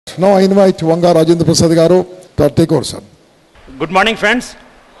Now I invite Vanga Rajendraprasad garu to take over, sir. Good morning, friends.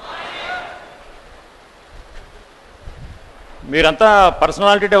 మీరంతా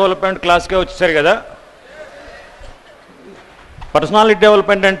personality development క్లాస్కే వచ్చేసారు కదా. Personality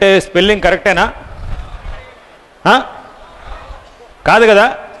development అంటే spelling కరెక్టేనా? కాదు కదా,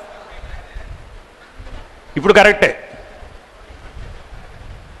 ఇప్పుడు కరెక్టే.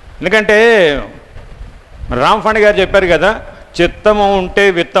 ఎందుకంటే రామఫణి గారు చెప్పారు కదా, చిత్తము ఉంటే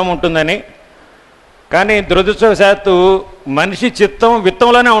విత్తం ఉంటుందని. కానీ దురదృష్టవశాత్తు మనిషి చిత్తం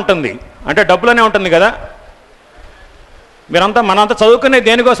విత్తంలోనే ఉంటుంది, అంటే డబ్బులోనే ఉంటుంది కదా. మనంతా చదువుకునే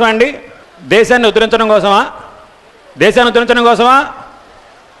దేనికోసం అండి? దేశాన్ని ఉద్ధరించడం కోసమా? దేశాన్ని ఉద్ధరించడం కోసమా?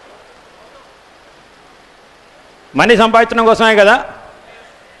 మనీ సంపాదించడం కోసమే కదా.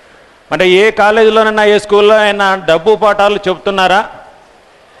 అంటే ఏ కాలేజీలోనైనా ఏ స్కూల్లో అయినా డబ్బు పాఠాలు చెప్తున్నారా?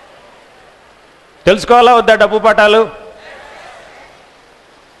 తెలుసుకోవాలా వద్దా డబ్బు పాఠాలు?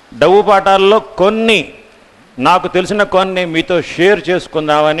 డబ్బు పాఠాల్లో కొన్ని నాకు తెలిసిన కొన్ని మీతో షేర్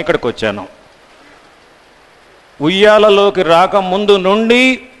చేసుకుందామని ఇక్కడికి వచ్చాను. ఉయ్యాలలోకి రాకముందు నుండి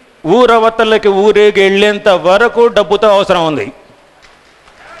ఊరవతలకి ఊరేగి వెళ్ళేంత వరకు డబ్బుతో అవసరం ఉంది.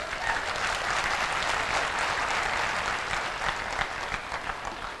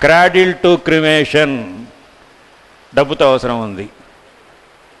 క్రాడిల్ టు క్రిమేషన్ డబ్బుతో అవసరం ఉంది.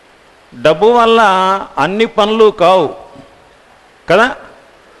 డబ్బు వల్ల అన్ని పనులు కావు కదా.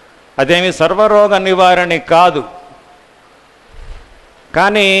 అదేమి సర్వరోగ నివారణ కాదు.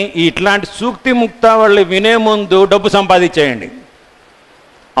 కానీ ఇట్లాంటి సూక్తి ముక్తావళి వినే ముందు డబ్బు సంపాదించేయండి,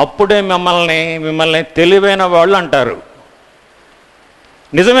 అప్పుడే మిమ్మల్ని తెలివైన వాళ్ళు అంటారు.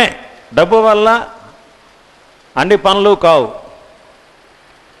 నిజమే, డబ్బు వల్ల అన్ని పనులు కావు.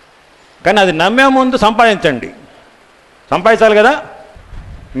 కానీ అది నమ్మే ముందు సంపాదించండి. సంపాదించాలి కదా.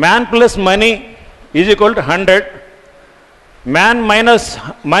 Man plus money is equal to 100, man minus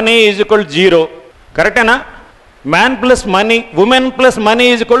money is equal to 0. కరెక్టేనా? Man plus money, women plus money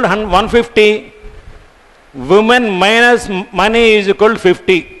is equal to 150, women minus money is equal to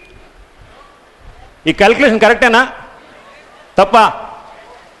 50. ఈ క్యాలిక్యులేషన్ కరెక్టేనా? తప్ప?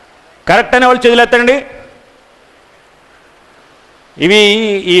 కరెక్ట్ అనే వాళ్ళు చేతులెత్తండి. ఇవి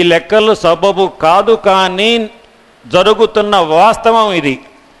ఈ లెక్కలు సబబు కాదు, కానీ జరుగుతున్న వాస్తవం ఇది.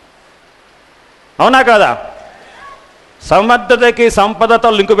 అవునా కాదా? సమర్థతకి సంపదతో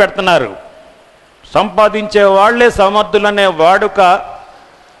లింకు పెడుతున్నారు. సంపాదించే వాళ్లే సమర్థులనే వాడుక,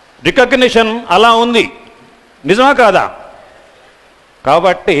 రికగ్నిషన్ అలా ఉంది. నిజమా కాదా?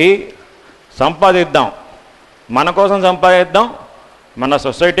 కాబట్టి సంపాదిద్దాం, మన కోసం సంపాదిద్దాం, మన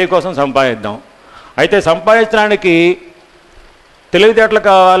సొసైటీ కోసం సంపాదిద్దాం. అయితే సంపాదించడానికి తెలివితేటలు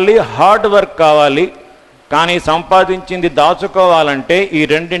కావాలి, హార్డ్ వర్క్ కావాలి. కానీ సంపాదించింది దాచుకోవాలంటే ఈ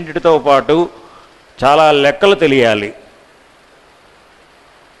రెండింటితో పాటు చాలా లెక్కలు తెలియాలి.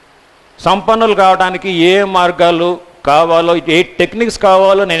 సంపన్నులు కావడానికి ఏ మార్గాలు కావాలో, ఏ టెక్నిక్స్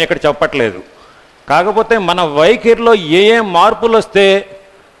కావాలో నేను ఇక్కడ చెప్పట్లేదు. కాకపోతే మన వైఖరిలో ఏ మార్పులు వస్తే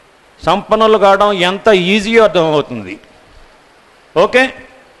సంపన్నులు కావడం ఎంత ఈజీయో అర్థమవుతుంది. Okay,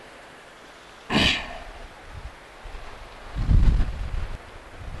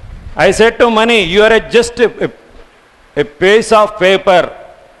 I said to money, you are just a piece of paper.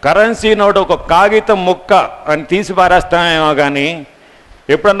 Currency note ఒక కాగితం ముక్క అని తీసి పారేస్తామేమో, కానీ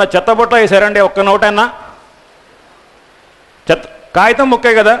ఎప్పుడన్నా చెత్తబుట్ట వేసారండి ఒక్క నోటైనా? కాగితం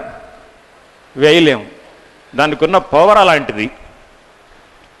ముక్కే కదా, వేయలేము. దానికి ఉన్న పవర్ అలాంటిది.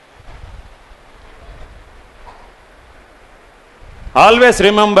 Always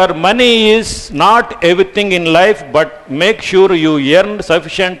remember, money is not everything in life, but make sure you earn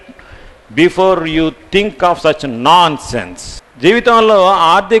sufficient before you think of such non sense. జీవితంలో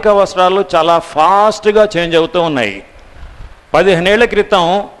ఆర్థిక అవసరాలు చాలా ఫాస్ట్గా చేంజ్ అవుతూ ఉన్నాయి. 15 ఏళ్ల క్రితం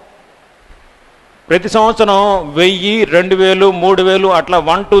ప్రతి సంవత్సరం 1000, 2000, 3000 అట్లా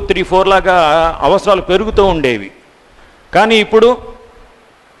 1, 2, 3, 4 లాగా అవసరాలు పెరుగుతూ ఉండేవి. కానీ ఇప్పుడు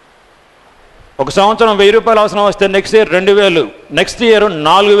ఒక సంవత్సరం 1000 రూపాయలు అవసరం వస్తే నెక్స్ట్ ఇయర్ 2000, నెక్స్ట్ ఇయర్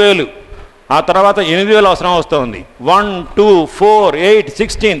 4000, ఆ తర్వాత 8000 అవసరం వస్తుంది. 1, 2, 4, 8,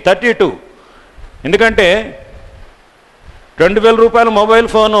 16, 32. ఎందుకంటే 2000 రూపాయల మొబైల్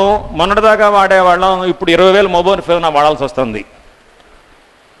ఫోను మొన్నటిదాకా వాడేవాళ్ళం, ఇప్పుడు 20,000 మొబైల్ ఫోన్ వాడాల్సి వస్తుంది.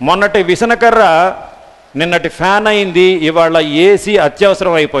 మొన్నటి విసనకర్ర నిన్నటి ఫ్యాన్ అయింది, ఇవాళ ఏసీ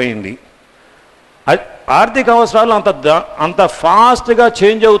అత్యవసరం అయిపోయింది. ఆర్థిక అవసరాలు అంత ఫాస్ట్గా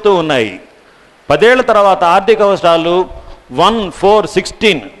చేంజ్ అవుతూ ఉన్నాయి. 10 ఏళ్ల తర్వాత ఆర్థిక అవసరాలు 1, 4,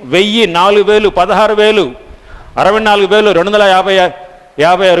 16, 1000, 4000, 16,000, 64,000,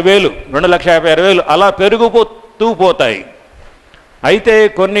 256,000, 2,56,000 అలా పెరుగుతూ పోతాయి. అయితే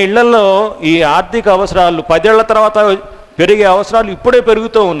కొన్ని ఇళ్లలో ఈ ఆర్థిక అవసరాలు 10 ఏళ్ల తర్వాత పెరిగే అవసరాలు ఇప్పుడే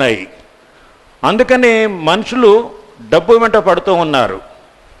పెరుగుతూ ఉన్నాయి. అందుకని మనుషులు డబ్బు వెంట పడుతూ ఉన్నారు,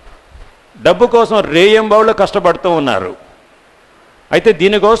 డబ్బు కోసం రేయింబవళ్ళు కష్టపడుతూ ఉన్నారు. అయితే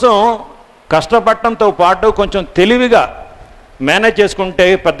దీనికోసం కష్టపడటంతో పాటు కొంచెం తెలివిగా మేనేజ్ చేసుకుంటే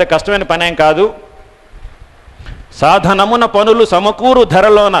పెద్ద కష్టమైన పనేం కాదు. సాధనమున పనులు సమకూరు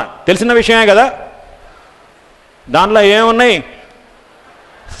ధరలోన, తెలిసిన విషయమే కదా. దానిలో ఏమున్నాయి?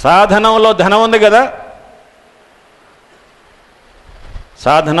 సాధనంలో ధనం ఉంది కదా,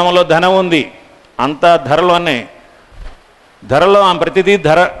 సాధనంలో ధనం ఉంది, అంతా ధరలోనే. ధరలో ప్రతిదీ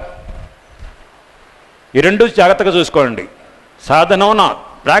ధర. ఈ రెండు జాగ్రత్తగా చూసుకోండి. సాధనం,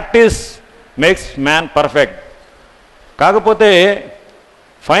 ప్రాక్టీస్ మేక్స్ మ్యాన్ పర్ఫెక్ట్. కాకపోతే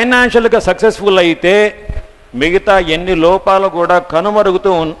ఫైనాన్షియల్గా సక్సెస్ఫుల్ అయితే మిగతా ఎన్ని లోపాలు కూడా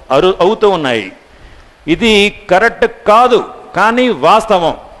అవుతూ ఉన్నాయి. ఇది కరెక్ట్ కాదు, కానీ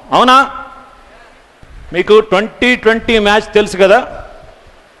వాస్తవం. అవునా? మీకు 2020 మ్యాచ్ తెలుసు కదా,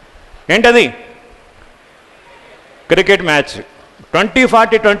 ఏంటది? Cricket match.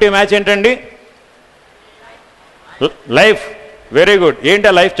 2040-20 మ్యాచ్ ఏంటండి? లైఫ్. Very good. ఏంటి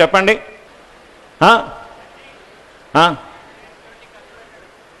ఆ లైఫ్ చెప్పండి.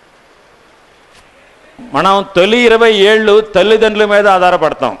 మనం తొలి 20 ఏళ్ళు తల్లిదండ్రుల మీద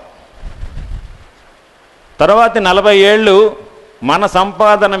ఆధారపడతాం, తర్వాతి 40 ఏళ్ళు మన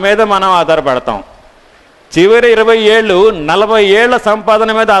సంపాదన మీద మనం ఆధారపడతాం, చివరి 20 ఏళ్ళు 40 ఏళ్ల సంపాదన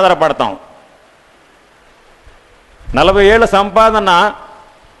మీద ఆధారపడతాం. 40 ఏళ్ల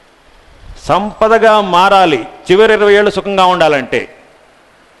సంపదగా మారాలి, చివరి 20 ఏళ్ళు సుఖంగా ఉండాలంటే.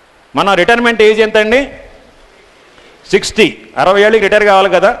 మన రిటైర్మెంట్ ఏజ్ ఎంతండి? 60. 60 ఏళ్ళకి రిటైర్ కావాలి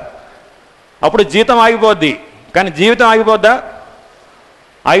కదా. అప్పుడు జీతం ఆగిపోద్ది, కానీ జీవితం ఆగిపోద్దా?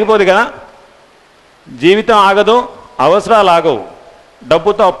 ఆగిపోదు కదా. జీవితం ఆగదు, అవసరాలు ఆగవు.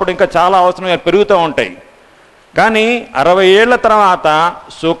 డబ్బుతో అప్పుడు ఇంకా చాలా అవసరం పెరుగుతూ ఉంటాయి. కానీ 60 ఏళ్ల తర్వాత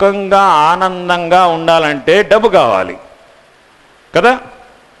సుఖంగా ఆనందంగా ఉండాలంటే డబ్బు కావాలి కదా.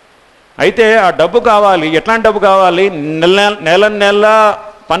 అయితే ఆ డబ్బు కావాలి. ఎట్లాంటి డబ్బు కావాలి? నెల నెల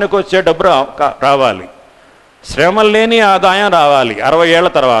పనికొచ్చే డబ్బు రావాలి. శ్రమ లేని ఆదాయం రావాలి. 60 ఏళ్ల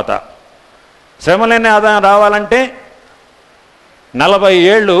తర్వాత శ్రమ లేని ఆదాయం రావాలంటే 40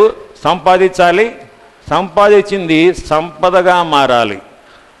 ఏళ్ళు సంపాదించాలి. సంపాదించింది సంపదగా మారాలి.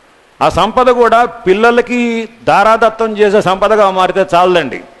 ఆ సంపద కూడా పిల్లలకి దారాదత్తం చేసే సంపదగా మారితే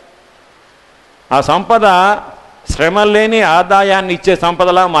చాలదండి. ఆ సంపద శ్రమ లేని ఆదాయాన్ని ఇచ్చే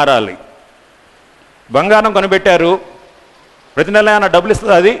సంపదలా మారాలి. బంగారం కొనిపెట్టారు, ప్రతి నెల ఏమైనా డబ్బులు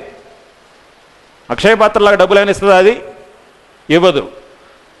ఇస్తుంది అది? అక్షయ పాత్రలాగా డబ్బులు ఏమైనా ఇస్తుంది అది? ఇవ్వదు.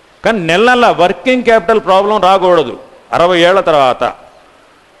 కానీ నెల నెల వర్కింగ్ క్యాపిటల్ ప్రాబ్లం రాకూడదు 60 ఏళ్ల తర్వాత.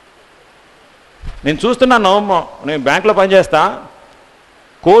 నేను చూస్తున్నాను, నేను బ్యాంకులో పనిచేస్తా,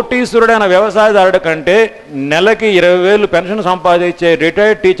 కోటీశ్వరుడైన వ్యవసాయదారుడి కంటే నెలకి 20,000 పెన్షన్ సంపాదించే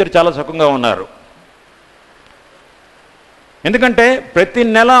రిటైర్డ్ టీచర్ చాలా సుఖంగా ఉన్నారు. ఎందుకంటే ప్రతి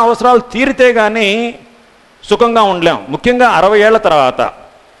నెల అవసరాలు తీరితే కానీ సుఖంగా ఉండలేం. ముఖ్యంగా 60 ఏళ్ల తర్వాత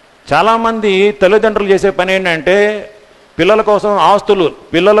చాలామంది తల్లిదండ్రులు చేసే పని ఏంటంటే పిల్లల కోసం ఆస్తులు,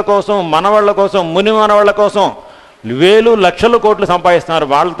 పిల్లల కోసం, మనవాళ్ళ కోసం, ముని మనవాళ్ళ కోసం వేలు లక్షల కోట్లు సంపాదిస్తున్నారు.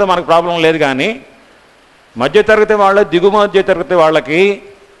 వాళ్ళతో మనకు ప్రాబ్లం లేదు. కానీ మధ్యతరగతి వాళ్ళ, దిగువ మధ్యతరగతి వాళ్ళకి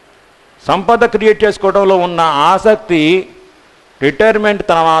సంపద క్రియేట్ చేసుకోవడంలో ఉన్న ఆసక్తి రిటైర్మెంట్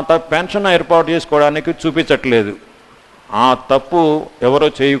తర్వాత పెన్షన్ ఏర్పాటు చేసుకోవడానికి చూపించట్లేదు. ఆ తప్పు ఎవరో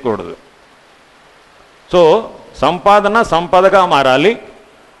చేయకూడదు. సో సంపదగా మారాలి.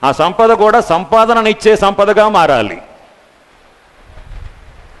 ఆ సంపద కూడా సంపాదననిచ్చే సంపదగా మారాలి.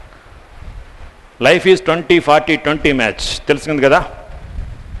 లైఫ్ ఈజ్ 20-40-20 మ్యాచ్, తెలిసింది కదా.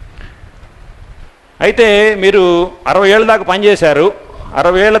 అయితే మీరు 60 ఏళ్ళ దాకా పనిచేశారు.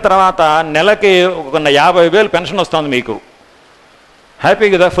 60 ఏళ్ళ తర్వాత నెలకి ఒక 50,000 పెన్షన్ వస్తుంది మీకు. హ్యాపీ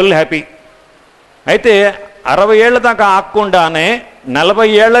కదా, ఫుల్ హ్యాపీ. అయితే 60 ఏళ్ళ దాకా ఆగకుండానే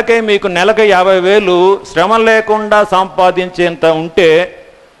 40 ఏళ్లకే మీకు నెలకి 50,000 శ్రమ లేకుండా సంపాదించేంత ఉంటే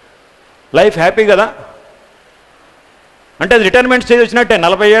లైఫ్ హ్యాపీ కదా. అంటే అది రిటైర్మెంట్ స్టేజ్ వచ్చినట్టే.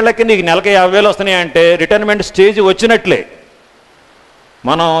 40 ఏళ్ళకి నీకు నెలకి 50,000 వస్తున్నాయి అంటే రిటైర్మెంట్ స్టేజ్ వచ్చినట్లే.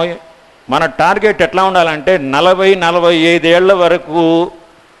 మన టార్గెట్ ఎట్లా ఉండాలంటే 40-45 ఏళ్ల వరకు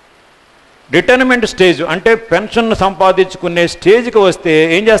రిటైర్మెంట్ స్టేజ్, అంటే పెన్షన్ సంపాదించుకునే స్టేజ్కి వస్తే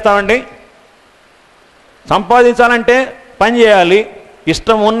ఏం చేస్తామండి? సంపాదించాలంటే పని చేయాలి,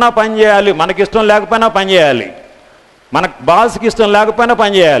 ఇష్టం ఉన్నా పని చేయాలి, మనకిష్టం లేకపోయినా పని చేయాలి, మన బాస్కి ఇష్టం లేకపోయినా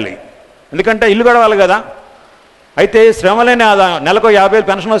పని చేయాలి, ఎందుకంటే ఇల్లు గడవాలి కదా. అయితే శ్రమలేని ఆదాయం, నెలకు 50,000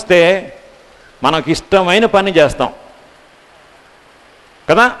 పెన్షన్ వస్తే మనకు ఇష్టమైన పని చేస్తాం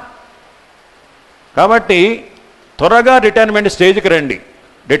కదా. కాబట్టి త్వరగా రిటైర్మెంట్ స్టేజ్కి రండి.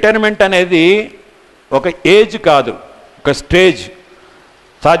 రిటైర్మెంట్ అనేది ఒక ఏజ్ కాదు, ఒక స్టేజ్,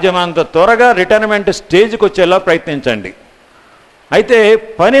 సాధ్యమైనంత త్వరగా రిటైర్మెంట్ స్టేజ్కి వచ్చేలా ప్రయత్నించండి. అయితే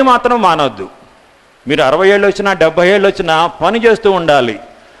పని మాత్రం మానవద్దు. మీరు 60 ఏళ్ళు వచ్చినా 70 ఏళ్ళు వచ్చినా పని చేస్తూ ఉండాలి.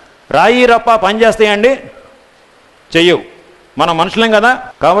 రాయి రప్ప పని చేస్తాయండి? చెయ్యవు. మనం మనుషులేం కదా,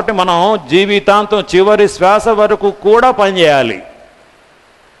 కాబట్టి మనం జీవితాంతం చివరి శ్వాస వరకు కూడా పని చేయాలి.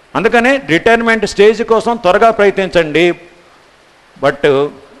 అందుకని రిటైర్మెంట్ స్టేజ్ కోసం త్వరగా ప్రయత్నించండి. But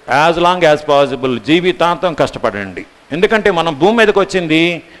as long as possible జీవితాంతం కష్టపడండి. ఎందుకంటే మనం భూమి మీదకి వచ్చింది,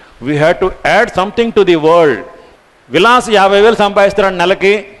 we have to add something to the world. Vilas 50,000 సంపాదిస్తున్నాడు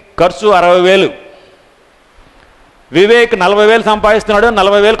నెలకి, ఖర్చు 60,000. వివేక్ 40,000 సంపాదిస్తున్నాడు,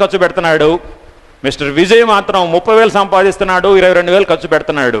 40,000 ఖర్చు పెడుతున్నాడు. మిస్టర్ విజయ్ మాత్రం 30,000 సంపాదిస్తున్నాడు, 22,000 ఖర్చు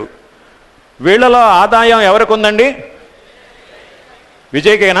పెడుతున్నాడు. వీళ్ళలో ఆదాయం ఎవరికి ఉందండి?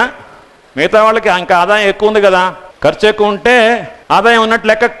 విజయ్కేనా? మిగతా వాళ్ళకి ఇంకా ఆదాయం ఎక్కువ ఉంది కదా. ఖర్చు ఎక్కువ ఉంటే ఆదాయం ఉన్నట్టు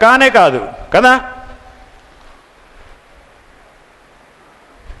లెక్క కానే కాదు కదా.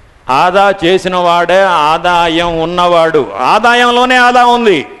 ఆదా చేసిన వాడే ఆదాయం ఉన్నవాడు. ఆదాయంలోనే ఆదా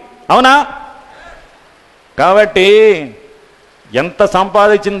ఉంది, అవునా? కాబట్టి ఎంత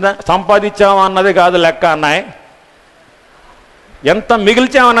సంపాదించామన్నది కాదు లెక్క అన్నాయి, ఎంత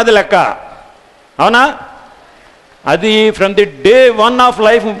మిగిల్చామన్నది లెక్క, అవునా? అది from the day 1 of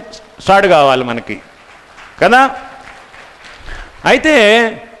life start కావాలి మనకి కదా. అయితే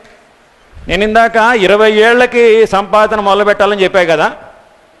నేను ఇందాక 20 ఏళ్ళకి సంపాదన మొదలు పెట్టాలని చెప్పా కదా.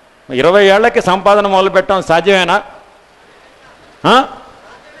 20 ఏళ్ళకి సంపాదన మొదలు పెట్టడం సాధ్యమేనా?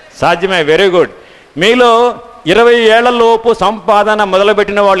 సాధ్యమే. Very good. మీలో 20 ఏళ్ల లోపు సంపాదన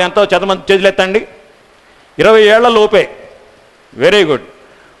మొదలుపెట్టిన వాళ్ళు ఎంతో మంది చేతులెత్తండి. 20 ఏళ్ల లోపే. Very good.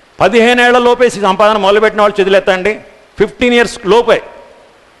 15 ఏళ్ల లోపే సంపాదన మొదలుపెట్టిన వాళ్ళు చేతులెత్తండి. 15 ఇయర్స్ లోపే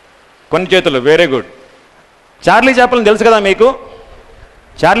కొన్ని చేతులు. Very good. చార్లీ చాప్లిన్ తెలుసు కదా మీకు?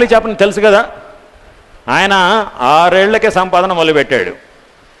 చార్లీ చాప్లిన్ తెలుసు కదా. ఆయన 6 ఏళ్లకే సంపాదన మొదలుపెట్టాడు.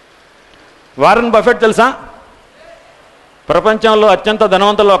 వారన్ బఫెట్ తెలుసా? ప్రపంచంలో అత్యంత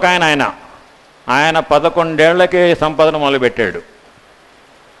ధనవంతులు ఒక ఆయన 11 ఏళ్లకే సంపాదన మొదలుపెట్టాడు.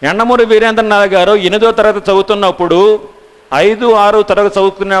 ఎండమూరి వీరేంద్రనాథ్ గారు 8వ తరగతి చదువుతున్నప్పుడు 5, 6 తరగతి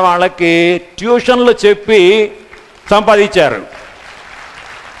చదువుతున్న వాళ్ళకి ట్యూషన్లు చెప్పి సంపాదించారు.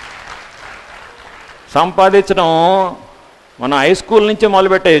 సంపాదించడం మనం హై స్కూల్ నుంచి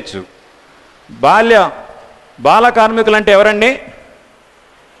మొదలుపెట్టేయచ్చు. బాల కార్మికులు అంటే ఎవరండి?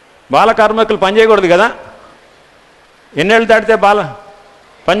 బాల కార్మికులు పని చేయకూడదు కదా. ఎన్నేళ్ళు దాటితే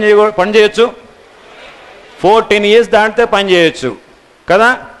పని చేయొచ్చు? 14 ఇయర్స్ దాటితే పని చేయొచ్చు కదా.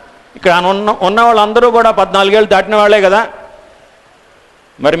 ఇక్కడ ఉన్న వాళ్ళందరూ కూడా 14 ఏళ్ళు దాటిన వాళ్ళే కదా.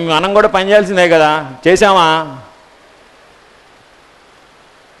 మరి మనం కూడా పని చేయాల్సిందే కదా. చేసామా?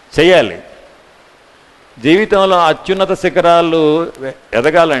 చెయ్యాలి. జీవితంలో అత్యున్నత శిఖరాలు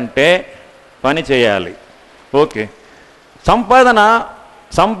ఎదగాలంటే పని చేయాలి. ఓకే.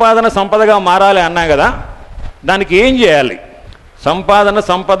 సంపదగా మారాలి అన్నా కదా. దానికి ఏం చేయాలి?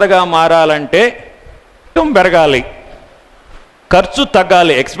 సంపదగా మారాలంటే పెరగాలి, ఖర్చు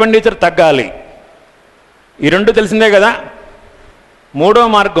తగ్గాలి, ఎక్స్పెండిచర్ తగ్గాలి. ఈ రెండు తెలిసిందే కదా. మూడో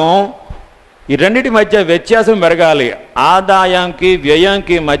మార్గం, ఈ రెండింటి మధ్య వ్యత్యాసం పెరగాలి. ఆదాయంకి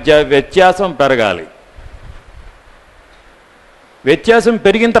వ్యయంకి మధ్య వ్యత్యాసం పెరగాలి. వ్యత్యాసం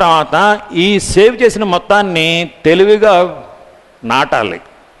పెరిగిన తర్వాత ఈ సేవ్ చేసిన మొత్తాన్ని తెలివిగా నాటాలి,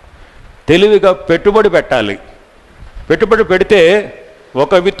 తెలివిగా పెట్టుబడి పెట్టాలి. పెట్టుబడి పెడితే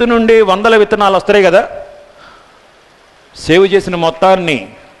ఒక విత్తు నుండి 100 విత్తనాలు వస్తాయి కదా. సేవ్ చేసిన మొత్తాన్ని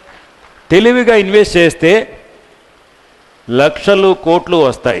తెలివిగా ఇన్వెస్ట్ చేస్తే లక్షలు కోట్లు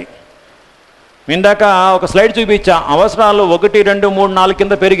వస్తాయి. ఇందాక ఒక స్లైడ్ చూపించా. అవసరాలు 1, 2, 3, 4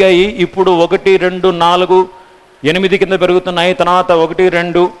 కింద పెరిగాయి. ఇప్పుడు 1, 2, 4, 8 కింద పెరుగుతున్నాయి. తర్వాత 1,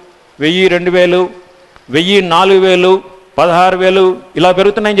 2, 1000, 2000, 1000, 4000, 16,000 ఇలా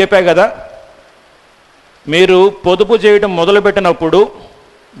పెరుగుతున్నాయని చెప్పా కదా. మీరు పొదుపు చేయడం మొదలుపెట్టినప్పుడు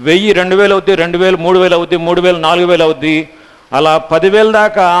 1000, 2000 అవుద్ది, 2000, 3000 అవుద్ది, 3000, 4000 అవుద్ది. అలా 10,000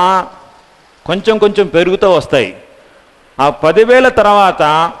 దాకా కొంచెం పెరుగుతూ వస్తాయి. ఆ 10,000 తర్వాత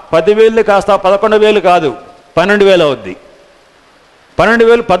 10,000 కాస్త 11,000 కాదు, 12,000 అవుద్ది.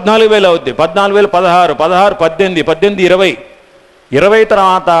 12,000 14,000 అవుద్ది. 14,000 16, 16 18, 18 20, 20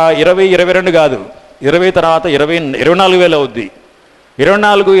 తర్వాత 20 22 కాదు, 20 తర్వాత 24,000 అవుద్ది.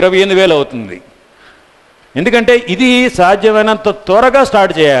 24 28,000 అవుతుంది. ఎందుకంటే ఇది సాధ్యమైనంత త్వరగా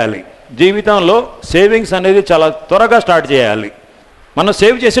స్టార్ట్ చేయాలి. జీవితంలో సేవింగ్స్ అనేది చాలా త్వరగా స్టార్ట్ చేయాలి. మనం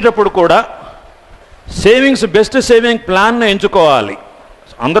సేవ్ చేసేటప్పుడు కూడా బెస్ట్ సేవింగ్ ప్లాన్ను ఎంచుకోవాలి.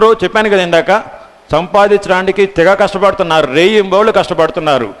 అందరూ చెప్పాను కదా ఇందాక, సంపాదించడానికి తెగ కష్టపడుతున్నారు, రేయింబోళ్ళు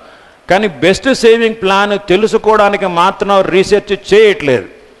కష్టపడుతున్నారు. కానీ బెస్ట్ సేవింగ్ ప్లాన్ తెలుసుకోవడానికి మాత్రం రీసెర్చ్ చేయట్లేదు.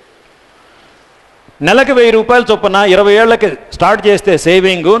 నెలకు 1000 రూపాయల చొప్పున 20 ఏళ్ళకి స్టార్ట్ చేస్తే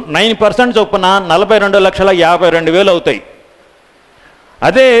సేవింగ్ 9% చొప్పున 42,52,000 అవుతాయి.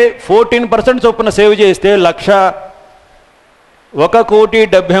 అదే 14% చొప్పున సేవ్ చేస్తే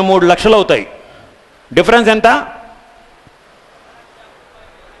 1,73,00,000 అవుతాయి. డిఫరెన్స్ ఎంత?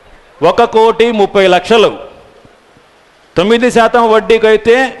 1,30,00,000. 9% వడ్డీకి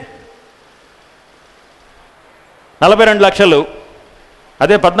అయితే 42 లక్షలు.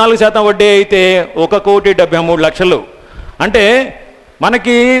 అదే 14% వడ్డీ అయితే 1,73,00,000. అంటే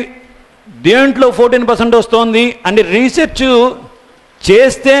మనకి దేంట్లో 14% వస్తుంది అని రీసెర్చ్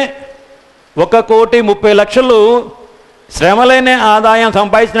చేస్తే 1,30,00,000 శ్రమలేని ఆదాయం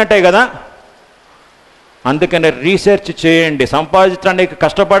సంపాదించినట్టే కదా. అందుకని రీసెర్చ్ చేయండి, సంపాదించడానికి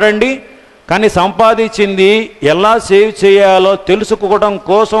కష్టపడండి, కానీ సంపాదించింది ఎలా సేవ్ చేయాలో తెలుసుకోవడం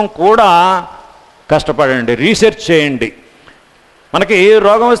కోసం కూడా కష్టపడండి, రీసెర్చ్ చేయండి. మనకి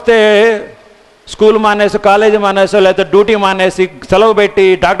రోగం వస్తే స్కూల్ మానేసి, కాలేజీ మానేసి, లేకపోతే డ్యూటీ మానేసి సెలవు పెట్టి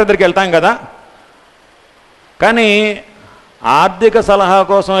డాక్టర్ దగ్గరికి వెళ్తాం కదా. కానీ ఆర్థిక సలహా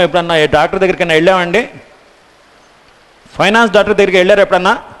కోసం ఎప్పుడన్నా ఏ డాక్టర్ దగ్గరికైనా వెళ్ళామండి? ఫైనాన్స్ డాక్టర్ దగ్గరికి వెళ్ళారు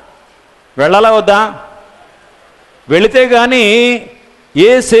ఎప్పుడన్నా? వెళ్ళాలా వద్దా? వెళితే కానీ ఏ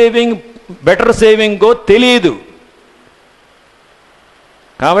సేవింగ్ బెటర్ సేవింగో తెలియదు.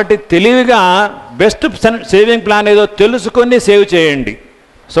 కాబట్టి తెలివిగా బెస్ట్ సేవింగ్ ప్లాన్ ఏదో తెలుసుకొని సేవ్ చేయండి.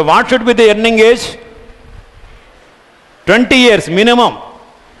 So what should be the earning age? 20 years minimum.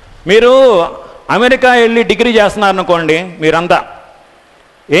 మీరు అమెరికా వెళ్ళి డిగ్రీ చేస్తున్నారు అనుకోండి, మీరంతా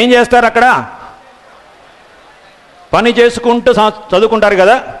ఏం చేస్తారు? అక్కడ పని చేసుకుంటూ చదువుకుంటారు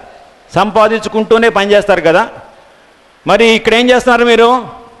కదా, సంపాదించుకుంటూనే పని చేస్తారు కదా. మరి ఇక్కడ ఏం చేస్తున్నారు మీరు?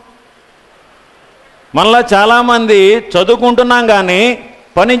 మనలో చాలామంది చదువుకుంటున్నాం కానీ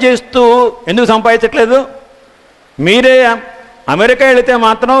పని చేస్తూ ఎందుకు సంపాదించట్లేదు? మీరే అమెరికా వెళితే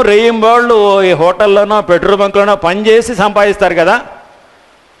మాత్రం రేయింబాళ్ళు ఈ హోటల్లోనో పెట్రోల్ బంక్లోనో పని చేసి సంపాదిస్తారు కదా.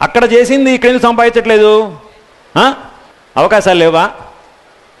 అక్కడ చేసింది ఇక్కడ ఎందుకు సంపాదించట్లేదు? అవకాశాలు లేవా?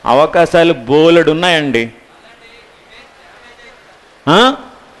 అవకాశాలు బోలెడు ఉన్నాయండి.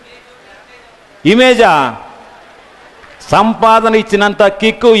 ఇమేజా? సంపాదన ఇచ్చినంత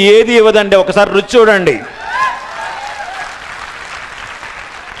కిక్కు ఏది ఇవ్వదండి. ఒకసారి రుచి చూడండి.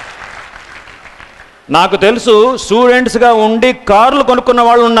 నాకు తెలుసు స్టూడెంట్స్గా ఉండి కార్లు కొనుక్కున్న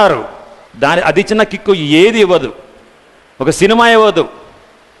వాళ్ళు ఉన్నారు. అది ఇచ్చిన కిక్కు ఏది ఇవ్వదు. ఒక సినిమా ఇవ్వదు,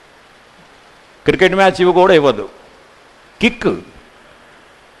 క్రికెట్ మ్యాచ్ ఇవి కూడా ఇవ్వదు. కిక్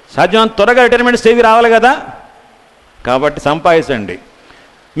సాధ్యమైనంత త్వరగా రిటైర్మెంట్ స్టేజ్కి రావాలి కదా. కాబట్టి సంపాదించండి.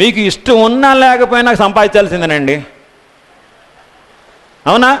 మీకు ఇష్టం ఉన్నా లేకపోయినా సంపాదించాల్సిందేనండి,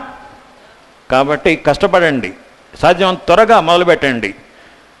 అవునా? కాబట్టి కష్టపడండి, సాధ్యమైనంత త్వరగా మొదలుపెట్టండి.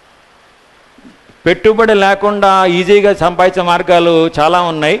 పెట్టుబడి లేకుండా ఈజీగా సంపాదించే మార్గాలు చాలా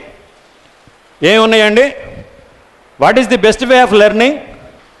ఉన్నాయి. ఏమున్నాయండి? What is the best way of learning?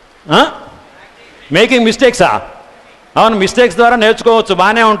 Making మిస్టేక్సా? అవును, మిస్టేక్స్ ద్వారా నేర్చుకోవచ్చు,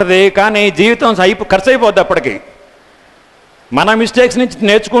 బాగానే ఉంటుంది. కానీ జీవితం ఖర్చు అయిపోద్ది అప్పటికి. మన మిస్టేక్స్ నుంచి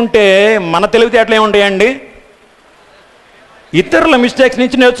నేర్చుకుంటే మన తెలివితేటలు ఏముంటాయండి? ఇతరుల మిస్టేక్స్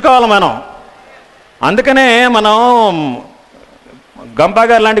నుంచి నేర్చుకోవాలి మనం. అందుకనే మనం గంపా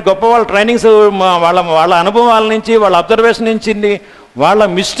గారు లాంటి గొప్ప వాళ్ళ ట్రైనింగ్స్, వాళ్ళ అనుభవాల నుంచి, వాళ్ళ అబ్జర్వేషన్ నుంచి, వాళ్ళ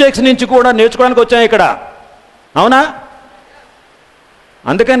మిస్టేక్స్ నుంచి కూడా నేర్చుకోవడానికి వచ్చాయి ఇక్కడ, అవునా?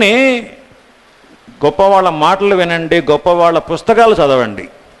 అందుకని గొప్ప వాళ్ళ మాటలు వినండి, గొప్ప వాళ్ళ పుస్తకాలు చదవండి.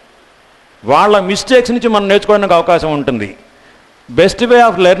 వాళ్ళ మిస్టేక్స్ నుంచి మనం నేర్చుకోవడానికి అవకాశం ఉంటుంది. Best way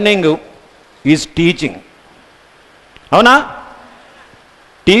of learning is teaching, అవునా?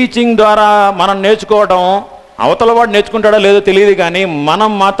 టీచింగ్ ద్వారా మనం నేర్చుకోవడం, అవతల వాడు నేర్చుకుంటాడో లేదో తెలియదు కానీ మనం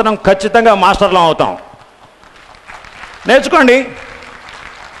మాత్రం ఖచ్చితంగా మాస్టర్లం అవుతాం. నేర్చుకోండి.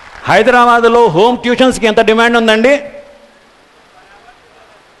 హైదరాబాద్లో హోమ్ ట్యూషన్స్కి ఎంత డిమాండ్ ఉందండి?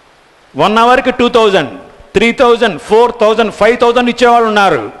 1 అవర్కి 2000, 3000, 4000, 5000 ఇచ్చేవాళ్ళు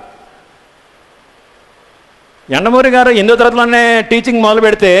ఉన్నారు. ఎండమూరి గారు 8వ తరగతిలోనే టీచింగ్ మొదలు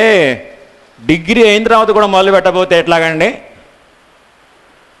పెడితే డిగ్రీ అయిన తర్వాత కూడా మొదలు పెట్టకపోతే ఎట్లాగండి?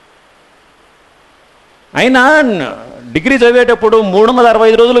 అయినా డిగ్రీ చదివేటప్పుడు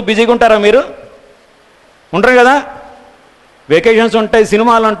 365 రోజులు బిజీగా ఉంటారా మీరు? ఉంటారు కదా. వెకేషన్స్ ఉంటాయి,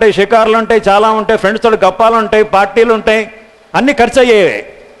 సినిమాలు ఉంటాయి, షికార్లు ఉంటాయి, చాలా ఉంటాయి, ఫ్రెండ్స్తో గప్పాలు ఉంటాయి, పార్టీలు ఉంటాయి, అన్నీ ఖర్చు అయ్యేవి,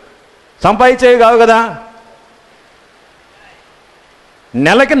 సంపాదించేవి కావు కదా.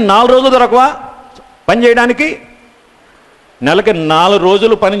 నెలకి 4 రోజులు దొరకవా పని చేయడానికి? నెలకి 4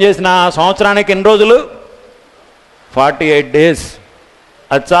 రోజులు పని చేసిన సంవత్సరానికి ఎన్ని రోజులు? 48 days.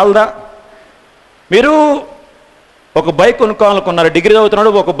 అది చాలదా? మీరు ఒక బైక్ కొనుక్కోవాలనుకున్నారు, డిగ్రీ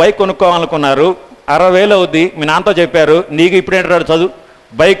చదువుతున్నాడు, ఒక బైక్ కొనుక్కోవాలనుకున్నారు, 60,000 అవుద్ది. మీ నాన్నతో చెప్పారు, నీకు ఇప్పుడేంటాడు చదువు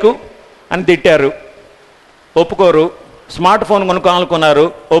బైకు అని తిట్టారు. ఒప్పుకోరు. స్మార్ట్ ఫోన్ కొనుక్కోవాలనుకున్నారు,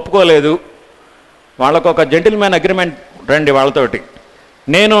 ఒప్పుకోలేదు. వాళ్ళకు ఒక జెంటిల్మెన్ అగ్రిమెంట్ రండి వాళ్ళతోటి,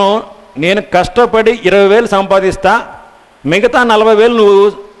 నేను కష్టపడి 20,000 సంపాదిస్తా, మిగతా 40,000 నువ్వు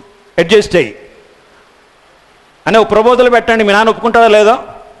అడ్జస్ట్ చేయి అని ఒక ప్రపోజల్ పెట్టండి. మీ నాన్న ఒప్పుకుంటారా లేదో?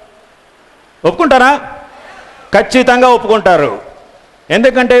 ఒప్పుకుంటారా? ఖచ్చితంగా ఒప్పుకుంటారు.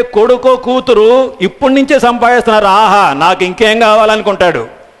 ఎందుకంటే కొడుకో కూతురు ఇప్పటి నుంచే సంపాదిస్తున్నారు, ఆహా నాకు ఇంకేం కావాలనుకుంటాడు.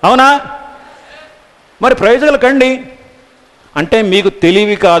 అవునా? మరి ప్రయోజనాలు కండి. అంటే మీకు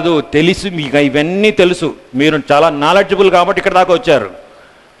తెలివి కాదు, తెలుసు, మీకు ఇవన్నీ తెలుసు, మీరు చాలా నాలెడ్జబుల్ కాబట్టి ఇక్కడ దాకా వచ్చారు.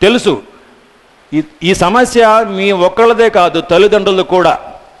 తెలుసు ఈ సమస్య మీ ఒక్కళ్ళదే కాదు, తల్లిదండ్రులు కూడా.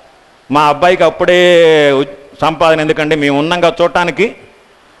 మా అబ్బాయికి అప్పుడే సంపాదన ఎందుకంటే మేము ఉన్నాగా చూడటానికి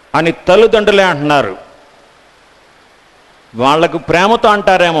అని తల్లిదండ్రులే అంటున్నారు. వాళ్లకు ప్రేమతో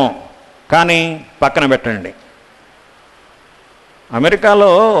అంటారేమో, కానీ పక్కన పెట్టండి.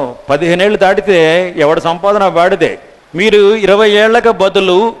 అమెరికాలో 15 ఏళ్ళు దాటితే ఎవడి సంపాదన వాడిదే. మీరు 20 ఏళ్లకు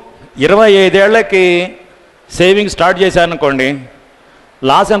బదులు 25 ఏళ్లకి సేవింగ్ స్టార్ట్ చేశారనుకోండి,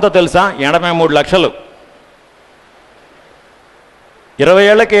 లాస్ ఎంతో తెలుసా? 83 లక్షలు. 20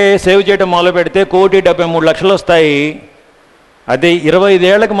 ఏళ్లకి సేవ్ చేయడం మొదలు పెడితే 1,73,00,000 వస్తాయి. అదే 25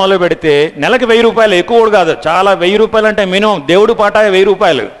 ఏళ్లకి మొదలు పెడితే నెలకి 1,000 రూపాయలు, ఎక్కువ కూడా కాదు, చాలా. 1,000 రూపాయలు అంటే మినిమం, దేవుడు పాట 1,000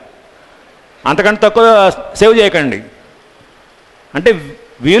 రూపాయలు, అంతకంటే తక్కువ సేవ్ చేయకండి. అంటే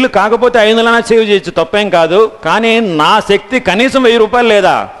వీలు కాకపోతే 500 సేవ్ చేయొచ్చు, తప్పేం కాదు. కానీ నా శక్తి కనీసం 1,000 రూపాయలు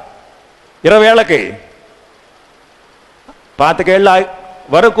లేదా 20 ఏళ్ళకి. 25 ఏళ్ళ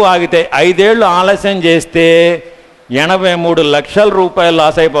వరకు ఆగితే 5 ఏళ్ళు ఆలస్యం చేస్తే 83 లక్షల రూపాయలు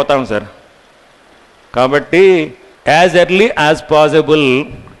లాస్ అయిపోతాం సార్. కాబట్టి as early as possible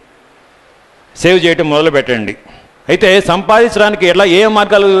save చేయటం మొదలు పెట్టండి. అయితే సంపాదించడానికి ఏ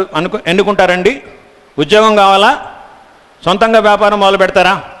మార్గాలు ఎన్నుకుంటారండి? ఉద్యోగం కావాలా? సొంతంగా వ్యాపారం మొదలు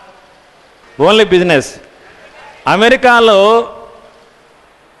పెడతారా? Only business. అమెరికాలో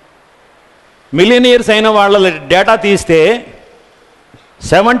మిలియనీర్స్ అయిన వాళ్ళ డేటా తీస్తే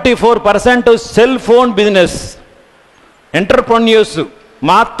 74% సెల్ ఫోన్ బిజినెస్ ఎంటర్ప్రెన్యూర్స్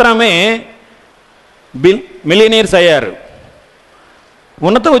మాత్రమే మిలియనీర్స్ అయ్యారు.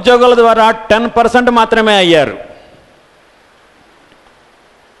 ఉన్నత ఉద్యోగాల ద్వారా 10% మాత్రమే అయ్యారు.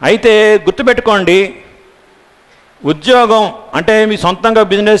 అయితే గుర్తుపెట్టుకోండి, ఉద్యోగం అంటే మీ సొంతంగా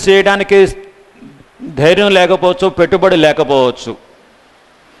బిజినెస్ చేయడానికి ధైర్యం లేకపోవచ్చు, పెట్టుబడి లేకపోవచ్చు.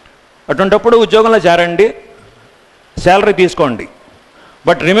 అటువంటిప్పుడు ఉద్యోగంలో చేరండి, శాలరీ తీసుకోండి.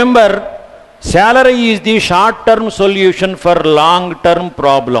 But remember, salary is the short term solution for long term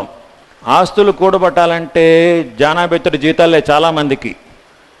problem. ఆస్తులు కూడబట్టాలంటే జానాబెత్తడి జీతాలే చాలామందికి.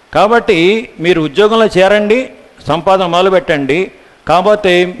 కాబట్టి మీరు ఉద్యోగంలో చేరండి, సంపాదన మొదలుపెట్టండి.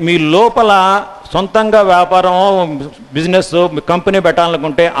 కాకపోతే మీ లోపల సొంతంగా వ్యాపారం, బిజినెస్, కంపెనీ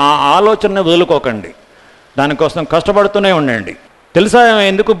పెట్టాలనుకుంటే ఆ ఆలోచనని వదులుకోకండి. దానికోసం కష్టపడుతూనే ఉండండి. తెలుసా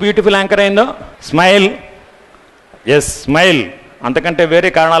ఎందుకు బ్యూటిఫుల్ యాంకర్ అయిందో? స్మైల్. Yes, smile. అంతకంటే వేరే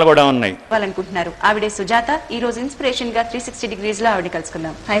కారణాలు కూడా ఉన్నాయి. అనుకుంటున్నారు. ఆవిడే సుజాత. ఈ రోజు ఇన్స్పిరేషన్ గా 360 degrees లో ఆవిడ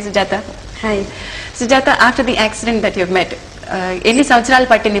కలుసుకుందాం. Hi Sujatha. Hi Sujatha. After the accident that you మెట్, ఎన్ని సంవత్సరాలు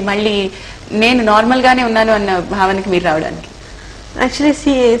పట్టింది మళ్ళీ నేను నార్మల్ గానే ఉన్నాను అన్న భావనకి మీరు రావడానికి? Actually,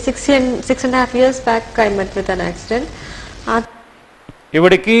 see, 6.5 years back, I met with an accident.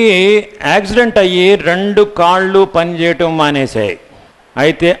 ఇవిడికి accident అయ్యి 2 కాళ్ళు పనిచేయటం మానేశాయి.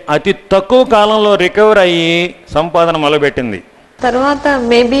 అయితే అతి తక్కువ కాలంలో రికవర్ అయ్యి సంపాదన మొదలుపెట్టింది. తర్వాత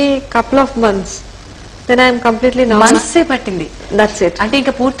maybe couple of months, then I am completely normal. మనసే పట్టింది. That's it. అంటే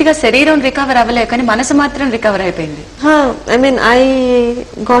ఇంకా పూర్తిగా శరీరం రికవర్ అవ్వలే, కానీ మనసు మాత్రం రికవర్ అయిపోయింది. I mean, I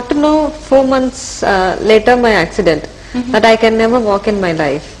got to know 4 months later my accident. That I can never walk in my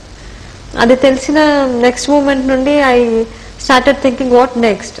life. అది తెలిసిన నెక్స్ట్ మూమెంట్ నుండి I started thinking what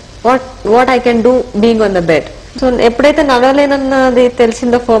next, what I can do being on the bed. So ఎప్పుడైతే నడవలేనన్నది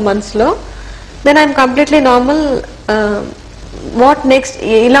తెలిసిందో 4 months లో, then I'm completely normal. What next,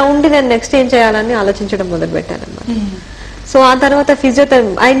 ఇలా ఉండి నేను next ఏం చేయాలని ఆలోచించడం మొదలు పెట్టాను అన్నమాట. సో ఆ తర్వాత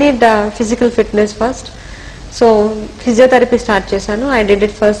physiotherapy, I need physical fitness first. So physiotherapy start చేశాను. I did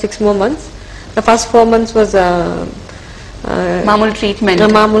it for 6 more months. The first 4 months was మామూలు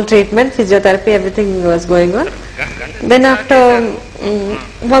treatment, physiotherapy, everything was going on. Then after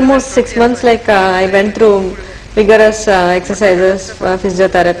almost 6 months, like I went through vigorous exercises,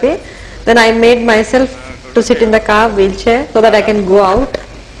 physiotherapy. Then I made myself to sit in the car, wheelchair, so that I can go out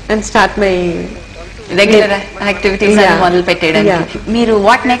and start my regular activities మొదలు పెట్టేయడానికి. మీరు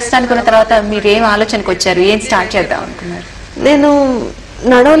what next అనుకున్న తర్వాత మీరు ఏం ఆలోచనకు వచ్చారు? ఏం start చేద్దాం అనుకున్నారు? నేను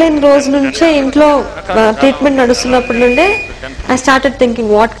నడవలేని రోజు నుంచే ఇంట్లో ట్రీట్మెంట్ నడుస్తున్నప్పటి నుండే I started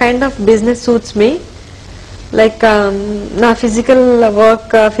thinking what kind of business suits me. Like నా ఫిజికల్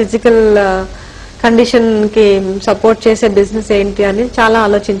వర్క్, ఫిజికల్ కండిషన్కి సపోర్ట్ చేసే బిజినెస్ ఏంటి అని చాలా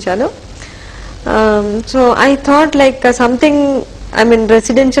ఆలోచించాను. So I thought like something, I mean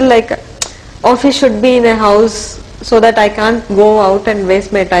residential, like office should be in a house so that I can't go out and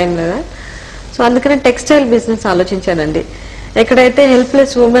waste my time కదా. So అందుకనే textile business ఆలోచించానండి. ఎక్కడైతే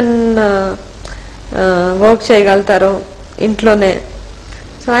helpless women work చేయగలుగుతారో ఇంట్లోనే.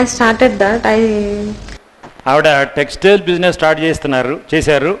 So I started that. ఆవిడ textile business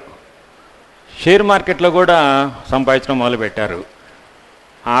చేశారు. Share మార్కెట్లో కూడా సంపాదించడం మొదలుపెట్టారు.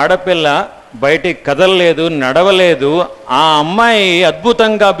 ఆడపిల్ల బయటికి కదలలేదు, నడవలేదు. ఆ అమ్మాయి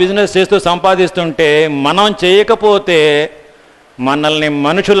అద్భుతంగా బిజినెస్ చేస్తూ సంపాదిస్తుంటే మనం చేయకపోతే మనల్ని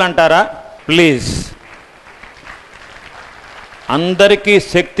మనుషులు అంటారా? ప్లీజ్, అందరికీ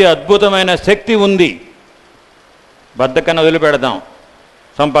శక్తి, అద్భుతమైన శక్తి ఉంది. బద్ధకాన్ని వదిలిపెడదాం,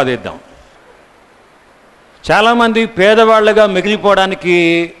 సంపాదిద్దాం. చాలామంది పేదవాళ్ళగా మిగిలిపోవడానికి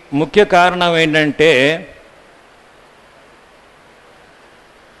ముఖ్య కారణం ఏంటంటే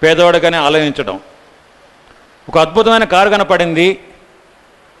పేదవాడిగానే ఆలోచించడం. ఒక అద్భుతమైన కారు కనపడింది,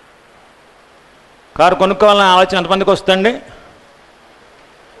 కారు కొనుక్కోవాలని ఆలోచన ఎంతమందికి వస్తుందండి?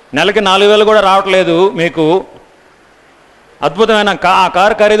 నెలకి 4,000 కూడా రావట్లేదు మీకు. అద్భుతమైన ఆ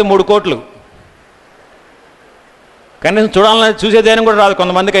కారు ఖరీదు 3 కోట్లు. కనీసం చూడాలని చూసేదేని కూడా రాదు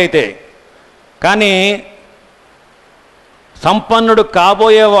కొంతమందికి అయితే. కానీ సంపన్నుడు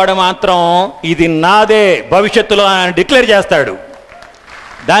కాబోయేవాడు మాత్రం ఇది నాదే భవిష్యత్తులో ఆయన డిక్లేర్ చేస్తాడు.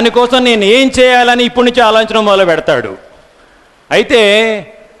 దానికోసం నేను ఏం చేయాలని ఇప్పటి నుంచి ఆలోచించడం మొదలు పెడతాడు. అయితే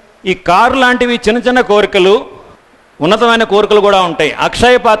ఈ కారు లాంటివి చిన్న చిన్న కోరికలు, ఉన్నతమైన కోరికలు కూడా ఉంటాయి.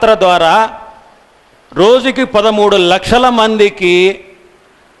 అక్షయ పాత్ర ద్వారా రోజుకి 13 లక్షల మందికి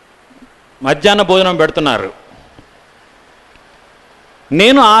మధ్యాహ్న భోజనం పెడుతున్నారు.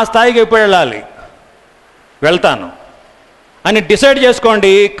 నేను ఆ స్థాయికి ఎప్పుడు వెళ్తాను అని డిసైడ్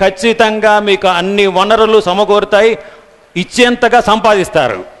చేసుకోండి. ఖచ్చితంగా మీకు అన్ని వనరులు సమకూరుతాయి, ఇచ్చేంతగా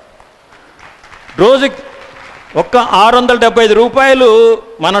సంపాదిస్తారు. రోజుకి ఒక్క 675 రూపాయలు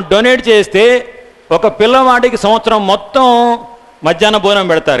మనం డొనేట్ చేస్తే ఒక పిల్లవాడికి సంవత్సరం మొత్తం మధ్యాహ్న భోజనం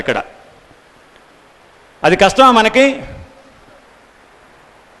పెడతారు ఇక్కడ. అది కష్టమా మనకి?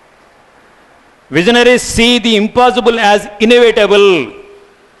 Visionaries see the impossible as innovatable.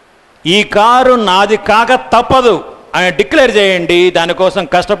 ఈ కారు నాది కాక తప్పదు అని డిక్లేర్ చేయండి. దానికోసం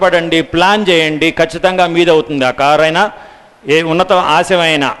కష్టపడండి, ప్లాన్ చేయండి. ఖచ్చితంగా మీదవుతుంది ఆ కారు అయినా, ఏ ఉన్నత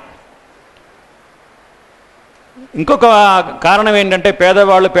ఆశయమైనా. ఇంకొక కారణం ఏంటంటే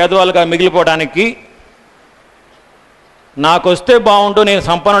పేదవాళ్ళుగా మిగిలిపోవడానికి, నాకు వస్తే బాగుండు, నేను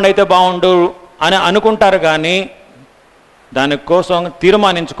సంపన్నుడైతే బాగుండు అని అనుకుంటారు. కానీ దానికోసం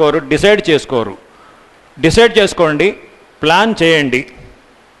తీర్మానించుకోరు, డిసైడ్ చేసుకోరు. డిసైడ్ చేసుకోండి, ప్లాన్ చేయండి.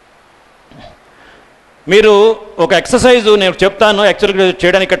 మీరు ఒక ఎక్సర్సైజు నేను చెప్తాను, యాక్చువల్గా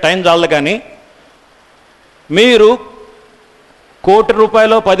చేయడానికి టైం చాలదు. కానీ మీరు 1 కోటి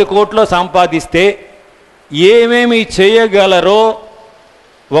రూపాయలు 10 కోట్లు సంపాదిస్తే ఏమేమి చేయగలరో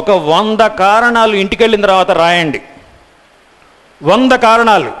ఒక 100 కారణాలు ఇంటికి వెళ్ళిన తర్వాత రాయండి. 100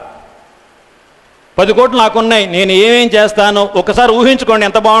 కారణాలు. 10 కోట్లు నాకున్నాయి, నేను ఏమేం చేస్తాను ఒకసారి ఊహించుకోండి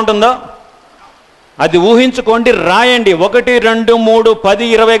ఎంత బాగుంటుందో. అది ఊహించుకోండి, రాయండి. 1, 2, 3, 10,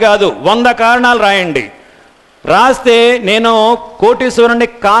 20 కాదు, 100 కారణాలు రాయండి. రాస్తే నేను కోటీశ్వరుని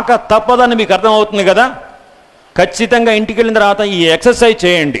కాక తప్పదని మీకు అర్థమవుతుంది కదా. ఖచ్చితంగా ఇంటికి వెళ్ళిన తర్వాత ఈ ఎక్సర్సైజ్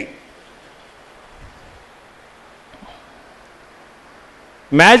చేయండి.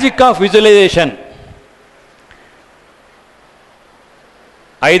 Magic of visualisation.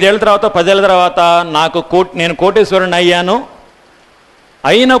 5 ఏళ్ళ తర్వాత 10 ఏళ్ళ తర్వాత నేను కోటీశ్వరుని అయ్యాను.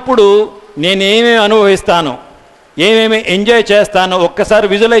 అయినప్పుడు నేనేమేమి అనుభవిస్తాను, ఏమేమి ఎంజాయ్ చేస్తాను ఒక్కసారి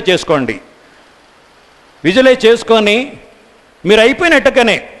విజువలైజ్ చేసుకోండి. విజువలైజ్ చేసుకొని మీరు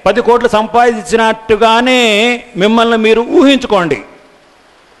అయిపోయినట్టుగానే 10 కోట్లు సంపాదించినట్టుగానే మిమ్మల్ని మీరు ఊహించుకోండి.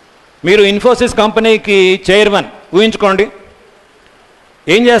 మీరు ఇన్ఫోసిస్ కంపెనీకి చైర్మన్ ఊహించుకోండి.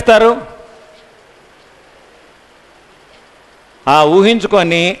 ఏం చేస్తారు? ఆ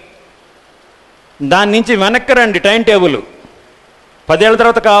ఊహించుకొని దాని నుంచి వెనక్కి రండి. టైం టేబుల్ 10 ఏళ్ళ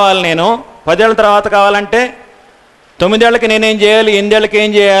తర్వాత కావాలి, నేను 10 ఏళ్ళ తర్వాత కావాలంటే 9 ఏళ్ళకి నేనేం చేయాలి, 8 ఏళ్ళకి ఏం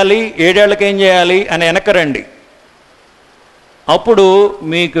చేయాలి, 7 ఏళ్ళకి ఏం చేయాలి అని వెనక్కి రండి. అప్పుడు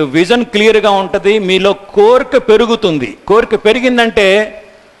మీకు విజన్ క్లియర్గా ఉంటుంది, మీలో కోరిక పెరుగుతుంది. కోరిక పెరిగిందంటే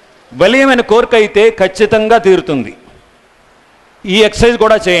బలీయమైన కోరిక అయితే ఖచ్చితంగా తీరుతుంది. ఈ ఎక్సర్సైజ్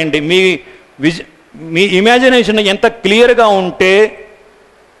కూడా చేయండి. మీ ఇమాజినేషన్ ఎంత క్లియర్గా ఉంటే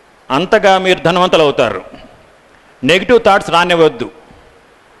అంతగా మీరు ధనవంతులు అవుతారు. Negative thoughts రానివ్వద్దు.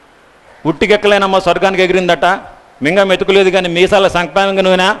 ఉట్టికెక్కలేనమ్మా స్వర్గానికి ఎగిరిందట, మింగ మెతుకులేదు కానీ మీసాల సంక్రాంతి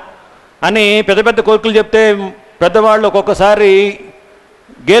నూనె అని పెద్ద పెద్ద కోరికలు చెప్తే పెద్దవాళ్ళు ఒక్కొక్కసారి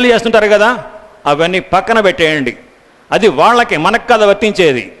గేలి చేస్తుంటారు కదా. అవన్నీ పక్కన పెట్టేయండి. అది వాళ్ళకి, మనకు కదా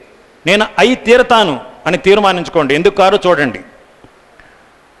వర్తించేది. నేను అయి తీరతాను అని తీర్మానించుకోండి. ఎందుకు కారు చూడండి.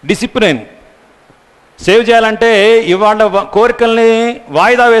 డిసిప్లిన్ సేవ్ చేయాలంటే ఇవాళ కోరికల్ని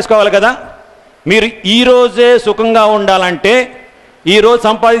వాయిదా వేసుకోవాలి కదా. మీరు ఈరోజే సుఖంగా ఉండాలంటే ఈరోజు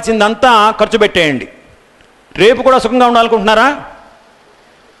సంపాదించిందంతా ఖర్చు పెట్టేయండి. రేపు కూడా సుఖంగా ఉండాలనుకుంటున్నారా?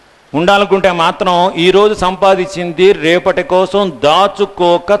 ఉండాలనుకుంటే మాత్రం ఈరోజు సంపాదించింది రేపటి కోసం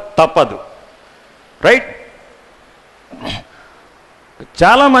దాచుకోక తప్పదు. రైట్?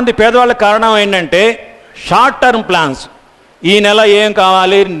 చాలామంది పేదవాళ్ళ కారణం ఏంటంటే షార్ట్ టర్మ్ ప్లాన్స్. ఈ నెల ఏం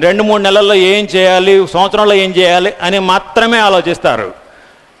కావాలి, 2-3 నెలల్లో ఏం చేయాలి, సంవత్సరంలో ఏం చేయాలి అని మాత్రమే ఆలోచిస్తారు.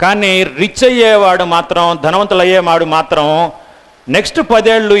 కానీ రిచ్ అయ్యేవాడు మాత్రం, ధనవంతులు అయ్యేవాడు మాత్రం నెక్స్ట్ 10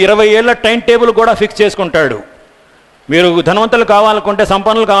 ఏళ్ళు 20 ఏళ్ళ టైం టేబుల్ కూడా ఫిక్స్ చేసుకుంటాడు. మీరు ధనవంతులు కావాలనుకుంటే,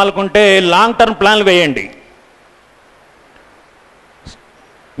 సంపన్నులు కావాలనుకుంటే లాంగ్ టర్మ్ ప్లాన్లు వేయండి.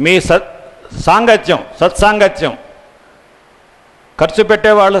 మీ సత్సాంగత్యం ఖర్చు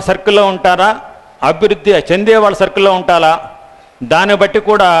పెట్టే వాళ్ళ సర్కిల్లో ఉంటారా, అభివృద్ధి చెందే వాళ్ళ సర్కిల్లో ఉంటారా, దాన్ని బట్టి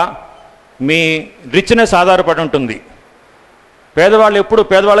కూడా మీ రిచ్నెస్ ఆధారపడి ఉంటుంది. పేదవాళ్ళు ఎప్పుడు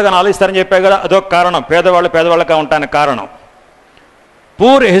పేదవాళ్ళుగా ఆలోచిస్తారని చెప్పే కదా, అదొక కారణం. పేదవాళ్ళు పేదవాళ్ళగా ఉండడానికి కారణం.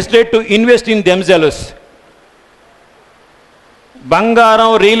 Poor hesitate to invest in themselves.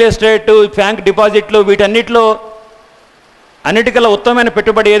 బంగారం, రియల్ ఎస్టేట్, బ్యాంక్ డిపాజిట్లు, వీటన్నిటిలో అన్నిటికల్లా ఉత్తమమైన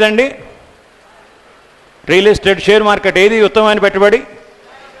పెట్టుబడి ఏదండి? Real estate. షేర్ మార్కెట్ ఏది ఉత్తమమైన పెట్టుబడి?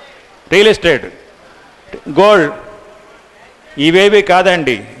 Real estate. గోల్డ్ ఇవేవి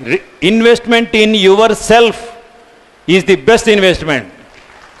కాదండి. Investment in your self is the best investment.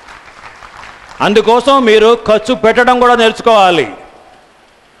 అందుకోసం మీరు ఖర్చు పెట్టడం కూడా నేర్చుకోవాలి.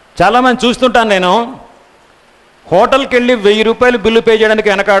 చాలామంది చూస్తుంటాను నేను, హోటల్కి వెళ్ళి 1000 రూపాయలు బిల్లు పే చేయడానికి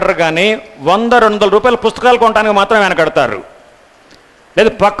వెనకాడరు, కానీ 100-200 రూపాయల పుస్తకాలు కొనడానికి మాత్రం వెనకడతారు.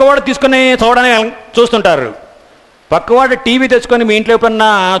 లేదా పక్కవాడు తీసుకుని చూడడానికి చూస్తుంటారు. పక్కవాడు టీవీ తెచ్చుకొని మీ ఇంట్లో ఎప్పుడన్నా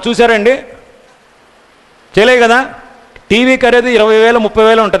చూసారండి? చేయలే కదా. టీవీ ఖరీదు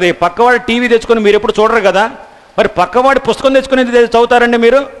 20,000-30,000 ఉంటుంది. పక్కవాడు టీవీ తెచ్చుకొని మీరు ఎప్పుడు చూడరు కదా. మరి పక్కవాడి పుస్తకం తెచ్చుకుని చదువుతారండి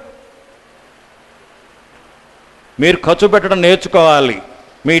మీరు? మీరు ఖర్చు పెట్టడం నేర్చుకోవాలి.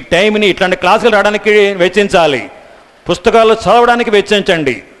 మీ టైంని ఇట్లాంటి క్లాసులు రావడానికి వెచ్చించాలి. పుస్తకాలు చదవడానికి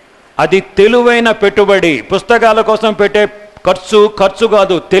వెచ్చించండి. అది తెలివైన పెట్టుబడి. పుస్తకాల కోసం పెట్టే ఖర్చు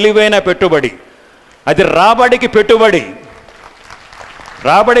కాదు, తెలివైన పెట్టుబడి. అది రాబడికి పెట్టుబడి.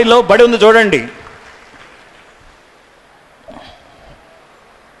 రాబడిలో బడి ఉంది చూడండి.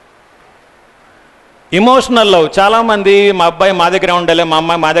 Emotional love. చాలామంది మా అబ్బాయి మా దగ్గర ఉండాలి, మా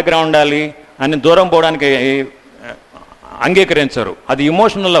అమ్మాయి మా దగ్గర ఉండాలి అని దూరం పోవడానికి అంగీకరించరు. అది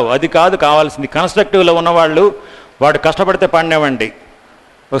ఇమోషనల్ లవ్, అది కాదు కావాల్సింది. కన్స్ట్రక్టివ్ లవ్ ఉన్నవాళ్ళు, వాడు కష్టపడితే పడినవ్వండి,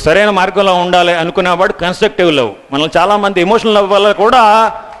 ఒక సరైన మార్గంలో ఉండాలి అనుకునేవాడు కన్స్ట్రక్టివ్ లవ్. మనం చాలామంది ఇమోషనల్ లవ్ వల్ల కూడా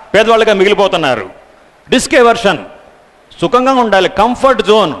పేదవాళ్ళుగా మిగిలిపోతున్నారు. Risk aversion. సుఖంగా ఉండాలి, కంఫర్ట్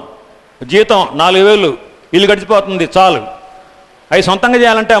జోన్. జీతం 4,000 ఇల్లు గడిచిపోతుంది చాలు. అవి సొంతంగా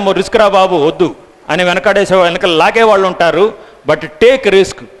చేయాలంటే అమ్మో రిస్క్ రా బాబు వద్దు అని వెనకాడేసే వెనక లాగే వాళ్ళు ఉంటారు. But take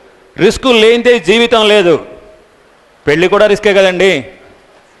risk. రిస్క్ లేనిదే జీవితం లేదు. పెళ్ళి కూడా రిస్కే కదండి.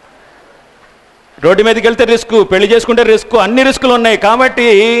 రోడ్డు మీదకి వెళ్తే రిస్క్, పెళ్లి చేసుకుంటే రిస్క్, అన్ని రిస్కులు ఉన్నాయి. కాబట్టి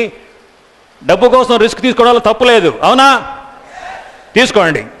డబ్బు కోసం రిస్క్ తీసుకోవడంలో తప్పు లేదు. అవునా?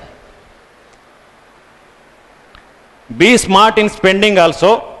 తీసుకోండి. Be smart in spending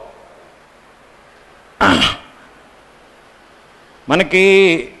also. మనకి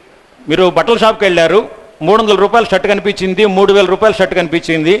మీరు బట్టల షాప్కి వెళ్ళారు, 300 రూపాయల షర్ట్ కనిపించింది, 3,000 రూపాయల షర్ట్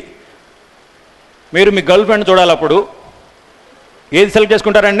కనిపించింది. మీరు మీ గర్ల్ ఫ్రెండ్ చూడాలి. అప్పుడు ఏది సెలెక్ట్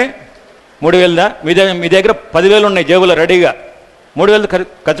చేసుకుంటారండి? 3,000దా? మీ దగ్గర 10,000 ఉన్నాయి జేబులో రెడీగా. 3,000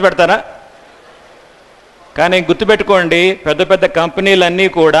 ఖర్చు పెడతారా? కానీ గుర్తుపెట్టుకోండి, పెద్ద పెద్ద కంపెనీలన్నీ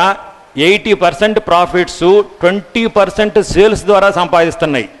కూడా 80% ప్రాఫిట్స్, 20% సేల్స్ ద్వారా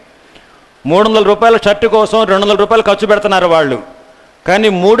సంపాదిస్తున్నాయి. 300 రూపాయల షర్టు కోసం 200 రూపాయలు ఖర్చు పెడుతున్నారు వాళ్ళు. కానీ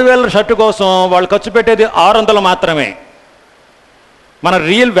 3,000 షర్టు కోసం వాళ్ళు ఖర్చు పెట్టేది 600 మాత్రమే. మన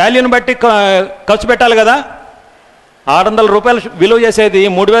రియల్ వాల్యూని బట్టి ఖర్చు పెట్టాలి కదా. 600 రూపాయలు విలువ చేసేది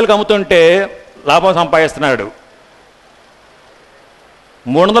 3,000కి అమ్ముతుంటే లాభం సంపాదిస్తున్నాడు.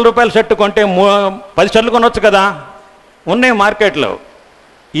 300 రూపాయల షర్టు కొంటే 10 షర్ట్లు కొనవచ్చు కదా, ఉన్నాయి మార్కెట్లో.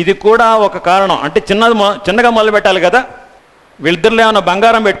 ఇది కూడా ఒక కారణం. అంటే చిన్నగా మొదలు పెట్టాలి కదా. వీళ్ళిద్దరిలో ఏమైనా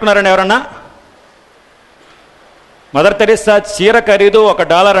బంగారం పెట్టుకున్నారని ఎవరన్నా? మదర్ తెరీసా చీర ఖరీదు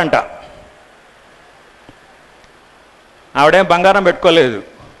 $1 అంట. ఆవిడేం బంగారం పెట్టుకోలేదు.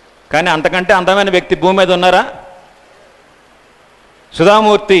 కానీ అంతకంటే అందమైన వ్యక్తి భూమి మీద ఉన్నారా?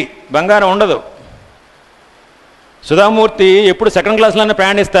 సుధామూర్తి బంగారం ఉండదు. సుధామూర్తి ఎప్పుడు సెకండ్ క్లాస్లోనే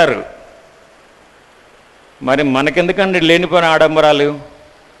ప్రయాణిస్తారు. మరి మనకెందుకండి లేనిపోయిన ఆడంబరాలు?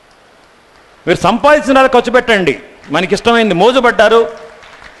 మీరు సంపాదించిన ఖర్చు పెట్టండి, మనకి ఇష్టమైంది మోజుపడ్డారు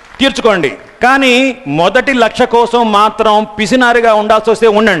తీర్చుకోండి, కానీ మొదటి లక్ష్య కోసం మాత్రం పిసినారిగా ఉండాల్సి వస్తే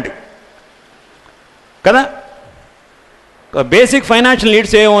ఉండండి కదా. బేసిక్ ఫైనాన్షియల్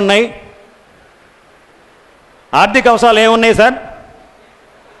నీడ్స్ ఏమున్నాయి, ఆర్థిక అవసరాలు ఏమున్నాయి sir?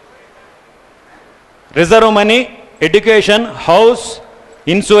 Reserve money, education, house,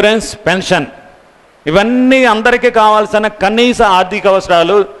 insurance, pension, ఇవన్నీ అందరికీ కావాల్సిన కనీస ఆర్థిక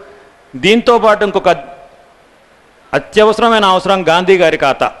అవసరాలు. దీంతో పాటు ఇంకొక అత్యవసరమైన అవసరం గాంధీ గారి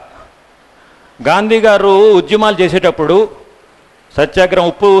ఖాతా. గాంధీ గారు ఉద్యమాలు చేసేటప్పుడు సత్యాగ్రహం,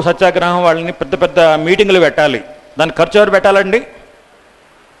 ఉప్పు సత్యాగ్రహం వాళ్ళని పెద్ద పెద్ద మీటింగులు పెట్టాలి. దానికి ఖర్చు ఎవరు పెట్టాలండి?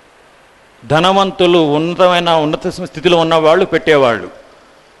 ధనవంతులు, ఉన్నత స్థితిలో ఉన్నవాళ్ళు పెట్టేవాళ్ళు.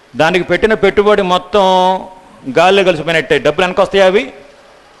 దానికి పెట్టిన పెట్టుబడి మొత్తం గాల్లో కలిసిపోయినట్టే. డబ్బులు వెనక వస్తాయి, అవి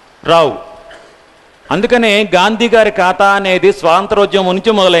రావు. అందుకనే గాంధీ గారి ఖాతా అనేది స్వాతంత్రోద్యమం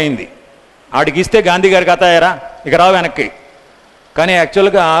నుంచి మొదలైంది. ఆడికి ఇస్తే గాంధీ గారి ఖాతా అయ్యారా, ఇక రావు వెనక్కి. కానీ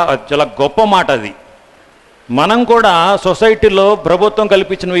యాక్చువల్గా చాలా గొప్ప మాట అది. మనం కూడా సొసైటీలో ప్రభుత్వం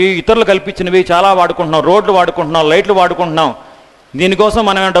కల్పించినవి, ఇతరులు కల్పించినవి చాలా వాడుకుంటున్నాం. రోడ్లు వాడుకుంటున్నాం, లైట్లు వాడుకుంటున్నాం. దీనికోసం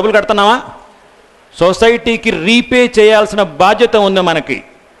మనం ఏమైనా డబ్బులు కడుతున్నామా? సొసైటీకి రీపే చేయాల్సిన బాధ్యత ఉంది మనకి.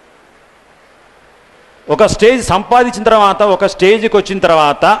 ఒక స్టేజ్ సంపాదించిన తర్వాత, ఒక స్టేజ్కి వచ్చిన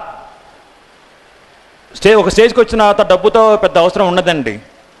తర్వాత డబ్బుతో పెద్ద అవసరం ఉండదండి.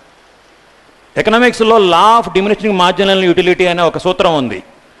 ఎకనామిక్స్లో law of diminishing marginal utility అనే ఒక సూత్రం ఉంది.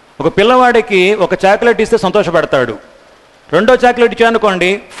 ఒక పిల్లవాడికి ఒక చాక్లెట్ ఇస్తే సంతోషపడతాడు. రెండో చాక్లెట్ ఇచ్చానుకోండి,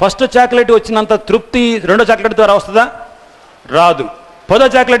 ఫస్ట్ చాక్లెట్ వచ్చినంత తృప్తి రెండో చాక్లెట్ ద్వారా వస్తుందా? రాదు. 10వ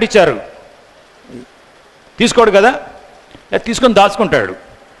చాక్లెట్ ఇచ్చారు, తీసుకోడు కదా, తీసుకొని దాచుకుంటాడు.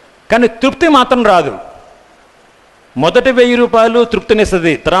 కానీ తృప్తి మాత్రం రాదు. మొదటి 1000 రూపాయలు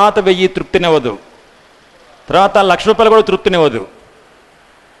తృప్తినిస్తుంది, తర్వాత 1000 తృప్తినివ్వదు, తర్వాత 1,00,000 రూపాయలు కూడా తృప్తినివ్వదు.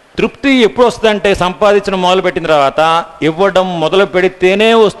 తృప్తి ఎప్పుడు వస్తుందంటే సంపాదించడం మొదలుపెట్టిన తర్వాత ఇవ్వడం మొదలు పెడితేనే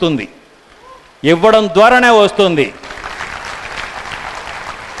వస్తుంది, ఇవ్వడం ద్వారానే వస్తుంది.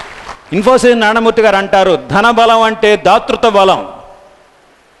 ఇన్ఫోసిస్ నారాయణమూర్తి గారు అంటారు, ధన బలం అంటే దాతృత్వ బలం.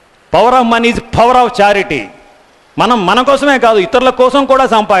 Power of money is power of charity. మనం మన కోసమే కాదు, ఇతరుల కోసం కూడా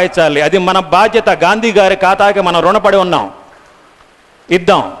సంపాదించాలి. అది మన బాధ్యత. గాంధీ గారి ఖాతాకి మనం రుణపడి ఉన్నాం,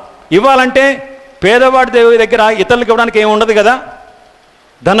 ఇద్దాం. ఇవ్వాలంటే పేదవాడి దగ్గర ఇతరులకు ఇవ్వడానికి ఏమి ఉండదు కదా.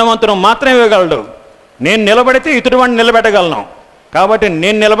 ధనవంతుడు మాత్రమే ఇవ్వగలడు. నేను నిలబడితే ఇతరువాడిని నిలబెట్టగలను. కాబట్టి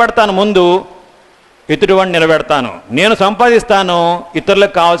నేను నిలబెడతాను, ముందు ఇతరువాడిని నిలబెడతాను. నేను సంపాదిస్తాను,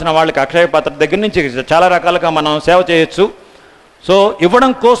 ఇతరులకు కావాల్సిన వాళ్ళకి అక్షయ పాత్ర దగ్గర నుంచి చాలా రకాలుగా మనం సేవ చేయొచ్చు. సో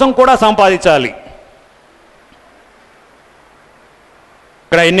ఇవ్వడం కోసం కూడా సంపాదించాలి.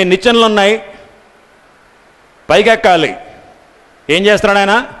 ఇక్కడ ఎన్ని నిచ్చెనలు ఉన్నాయి, పైకెక్కాలి. ఏం చేస్తున్నాడు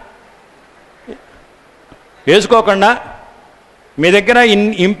ఆయన? వేసుకోకుండా మీ దగ్గర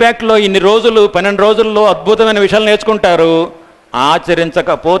ఇంపాక్ట్లో ఇన్ని రోజులు 12 రోజుల్లో అద్భుతమైన విషయాలు నేర్చుకుంటారు.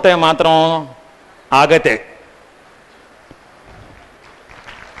 ఆచరించకపోతే మాత్రం ఆగతే.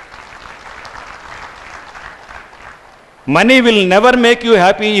 Money will never make you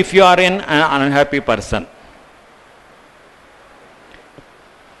happy if you are N unhappy person.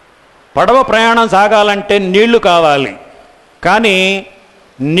 పడవ ప్రయాణం సాగాలంటే నీళ్లు కావాలి, కానీ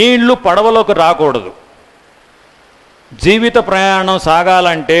నీళ్లు పడవలోకి రాకూడదు. జీవిత ప్రయాణం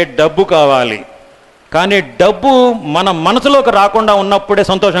సాగాలంటే డబ్బు కావాలి, కానీ డబ్బు మన మనసులోకి రాకుండా ఉన్నప్పుడే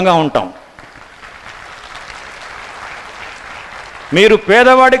సంతోషంగా ఉంటాం. మీరు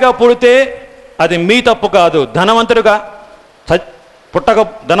పేదవాడిగా పుడితే అది మీ తప్పు కాదు. ధనవంతుడిగా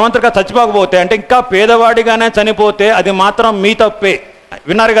చచ్చిపోకపోతే, అంటే ఇంకా పేదవాడిగానే చనిపోతే అది మాత్రం మీ తప్పే.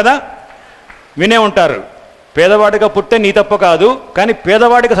 విన్నారు కదా, వినే ఉంటారు. పేదవాడిగా పుట్టే నీ తప్పు కాదు, కానీ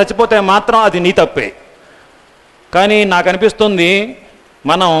పేదవాడిగా చచ్చిపోతే మాత్రం అది నీ తప్పే. కానీ నాకు అనిపిస్తుంది,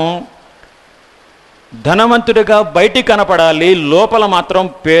 మనం ధనవంతుడిగా బయటికి కనపడాలి, లోపల మాత్రం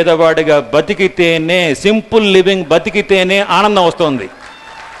పేదవాడిగా బతికితేనే, సింపుల్ లివింగ్ బతికితేనే ఆనందం వస్తుంది.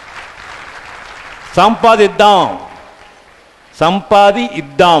 సంపాదిద్దాం,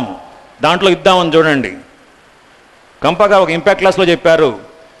 దాంట్లో ఇద్దామని చూడండి. కంపగా ఒక ఇంపాక్ట్ క్లాస్లో చెప్పారు,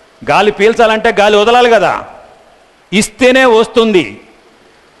 గాలి పీల్చాలంటే గాలి వదలాలి కదా, ఇస్తేనే వస్తుంది.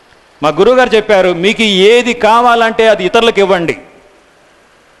 మా గురువుగారు చెప్పారు, మీకు ఏది కావాలంటే అది ఇతరులకు ఇవ్వండి.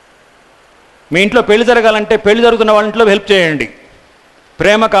 మీ ఇంట్లో పెళ్లి జరగాలంటే పెళ్లి జరుగుతున్న వాళ్ళ ఇంట్లో హెల్ప్ చేయండి.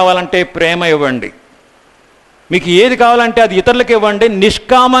 ప్రేమ కావాలంటే ప్రేమ ఇవ్వండి. మీకు ఏది కావాలంటే అది ఇతరులకు ఇవ్వండి,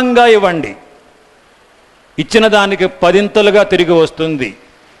 నిష్కామంగా ఇవ్వండి. ఇచ్చిన దానికి 10ంతలుగా తిరిగి వస్తుంది.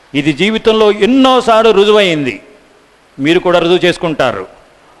 ఇది జీవితంలో ఎన్నోసార్లు రుజువైంది, మీరు కూడా రుజువు చేసుకుంటారు.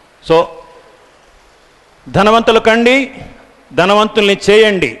 సో ధనవంతులు కండి, ధనవంతుల్ని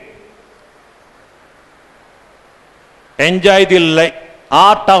చేయండి. Enjoy the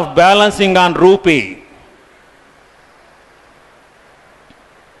art of balancing on rupee.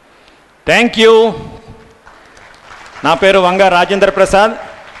 Thank you. నా పేరు వంగ రాజేంద్రప్రసాద్.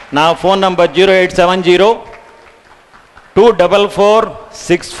 నా ఫోన్ నంబర్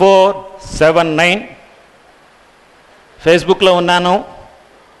 0870-244-6479. ఫేస్బుక్లో ఉన్నాను.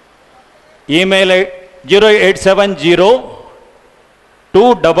 Email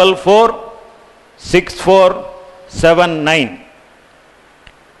 0870-244-6479.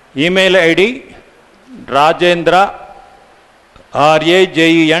 Email ID Rajendra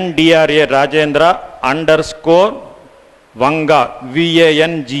RAJENDRA Rajendra _Vanga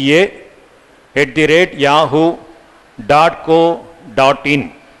VANGA @yahoo.co.in.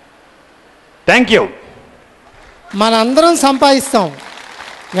 Thank you. మనందరం సంపాదిస్తాం.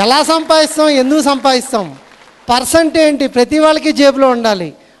 ఎలా సంపాదిస్తాం, ఎందుకు సంపాదిస్తాం, పర్సెంట్ ఏంటి, ప్రతి వాళ్ళకి జేబులో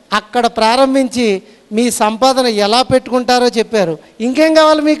ఉండాలి. అక్కడ ప్రారంభించి మీ సంపాదన ఎలా పెట్టుకుంటారో చెప్పారు. ఇంకేం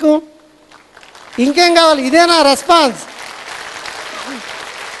కావాలి మీకు? ఇంకేం కావాలి? ఇదే నా response.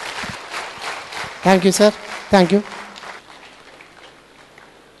 Thank you sir. Thank you.